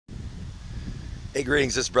Hey,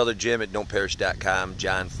 greetings. This is Brother Jim at don'tperish.com,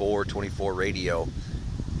 John 4:24 radio.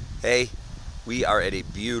 Hey, we are at a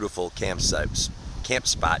beautiful camp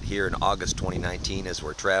spot here in August 2019 as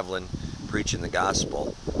we're traveling, preaching the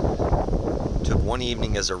gospel. Took one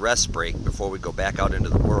evening as a rest break before we go back out into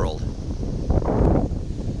the world.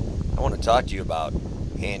 I want to talk to you about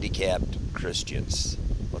handicapped Christians.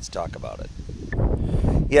 Let's talk about it.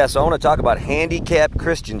 Yeah, so I want to talk about handicapped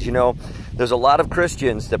Christians. You know, there's a lot of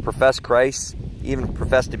Christians that profess Christ, even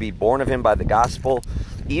profess to be born of him by the gospel,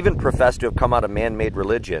 even profess to have come out of man-made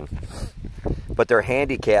religion, but they're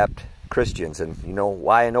handicapped Christians. And you know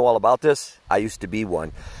why I know all about this? I used to be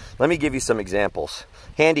one. Let me give you some examples.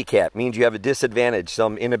 Handicap means you have a disadvantage,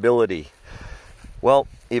 some inability. Well,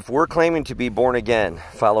 if we're claiming to be born again,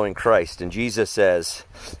 following Christ, and Jesus says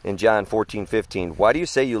in John 14:15, "Why do you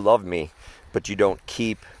say you love me, but you don't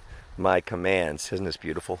keep my commands?" Isn't this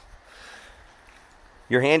beautiful?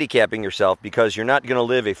 You're handicapping yourself because you're not going to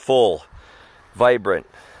live a full, vibrant,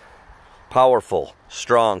 powerful,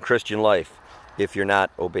 strong Christian life if you're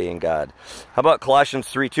not obeying God. How about Colossians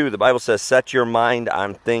 3:2? The Bible says, "Set your mind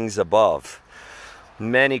on things above."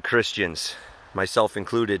 Many Christians, myself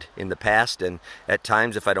included in the past, and at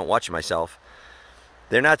times if I don't watch myself,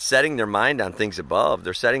 they're not setting their mind on things above.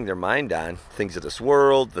 They're setting their mind on things of this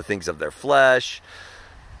world, the things of their flesh,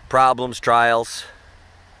 problems, trials.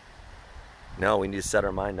 No, we need to set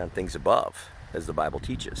our mind on things above, as the Bible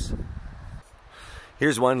teaches.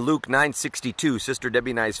 Here's one, Luke 9:62, Sister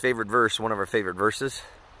Debbie and I's favorite verse, one of our favorite verses,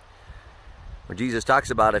 where Jesus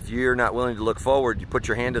talks about if you're not willing to look forward, you put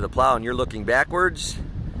your hand to the plow and you're looking backwards,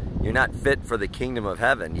 you're not fit for the kingdom of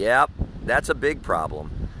heaven. Yep, that's a big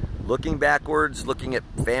problem. Looking backwards, looking at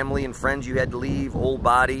family and friends you had to leave, old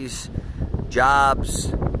bodies, jobs,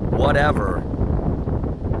 whatever.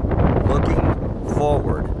 Looking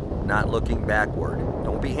forward, not looking backward.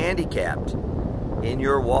 Don't be handicapped in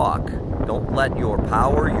your walk. Don't let your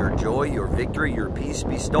power, your joy, your victory, your peace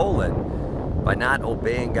be stolen by not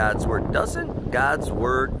obeying God's word. Doesn't God's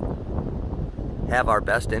word have our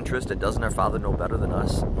best interest, and doesn't our Father know better than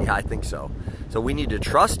us? Yeah, I think so. So we need to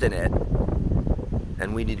trust in it,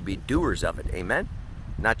 and we need to be doers of it. Amen?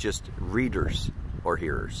 Not just readers or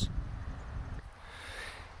hearers.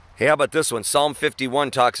 Hey, how about this one? Psalm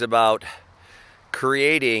 51 talks about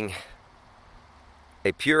creating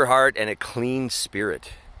a pure heart and a clean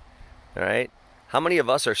spirit. All right? How many of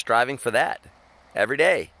us are striving for that every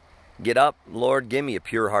day? Get up, Lord, give me a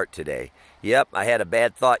pure heart today. Yep, I had a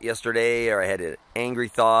bad thought yesterday, or I had an angry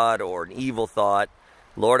thought or an evil thought.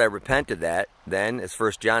 Lord, I repent of that. Then, as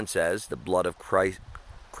 1 John says, the blood of Christ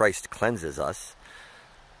cleanses us.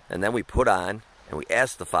 And then we put on and we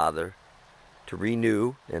ask the Father to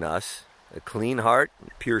renew in us a clean heart,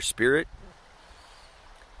 pure spirit,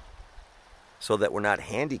 so that we're not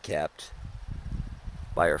handicapped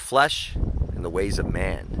by our flesh and the ways of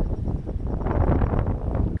man.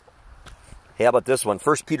 Hey, how about this one?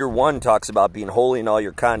 1 Peter 1 talks about being holy in all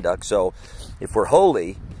your conduct. So if we're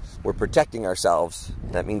holy, we're protecting ourselves.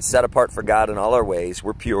 That means set apart for God in all our ways.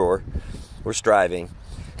 We're pure. We're striving.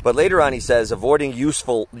 But later on he says, avoiding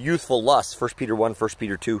youthful lusts. 1 Peter 1, 1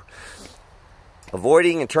 Peter 2.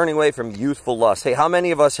 Avoiding and turning away from youthful lust. Hey, how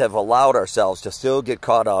many of us have allowed ourselves to still get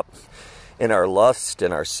caught up in our lust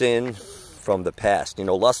and our sin from the past? You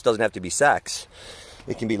know, lust doesn't have to be sex.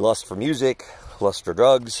 It can be lust for music, lust for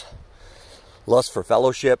drugs, lust for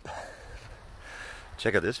fellowship.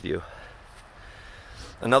 Check out this view.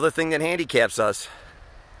 Another thing that handicaps us,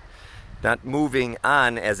 not moving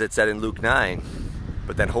on, as it said in Luke 9,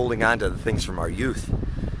 but then holding on to the things from our youth.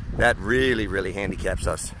 That really, really handicaps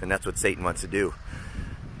us, and that's what Satan wants to do.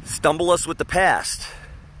 Stumble us with the past,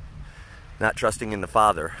 not trusting in the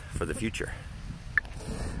Father for the future.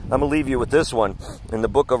 I'm going to leave you with this one. In the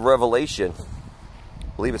book of Revelation,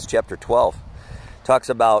 I believe it's chapter 12, talks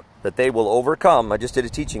about that they will overcome, I just did a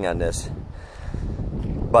teaching on this,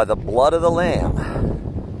 by the blood of the Lamb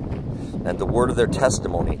and the word of their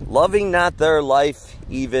testimony, loving not their life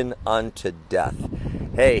even unto death.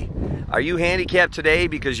 Hey, are you handicapped today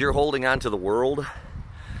because you're holding on to the world?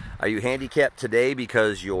 Are you handicapped today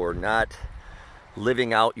because you're not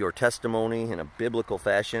living out your testimony in a biblical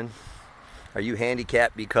fashion? Are you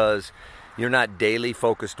handicapped because you're not daily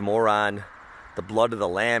focused more on the blood of the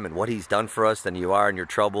Lamb and what He's done for us than you are in your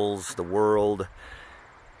troubles, the world,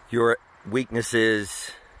 your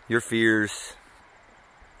weaknesses, your fears?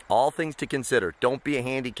 All things to consider. Don't be a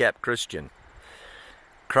handicapped Christian.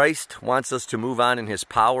 Christ wants us to move on in His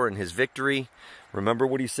power and His victory. Remember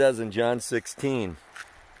what He says in John 16.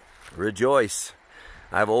 Rejoice,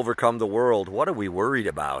 I've overcome the world. What are we worried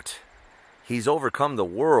about? He's overcome the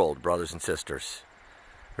world, brothers and sisters.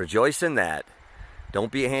 Rejoice in that.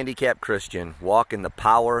 Don't be a handicapped Christian. Walk in the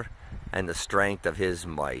power and the strength of His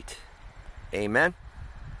might. Amen?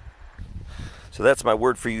 So that's my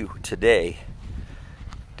word for you today.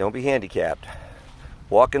 Don't be handicapped.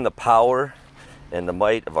 Walk in the power and the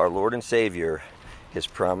might of our Lord and Savior, His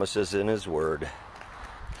promises in His word.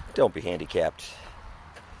 Don't be handicapped.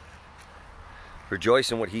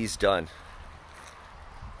 Rejoice in what He's done.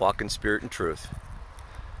 Walk in spirit and truth.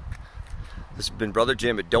 This has been Brother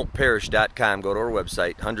Jim at don'tperish.com. Go to our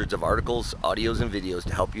website. Hundreds of articles, audios, and videos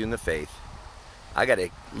to help you in the faith. I got to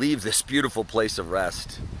leave this beautiful place of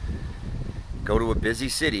rest. Go to a busy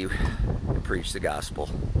city and preach the gospel.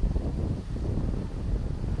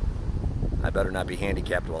 I better not be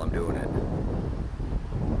handicapped while I'm doing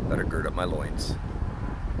it. Better gird up my loins.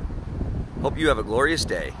 Hope you have a glorious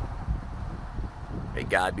day. May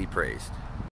God be praised.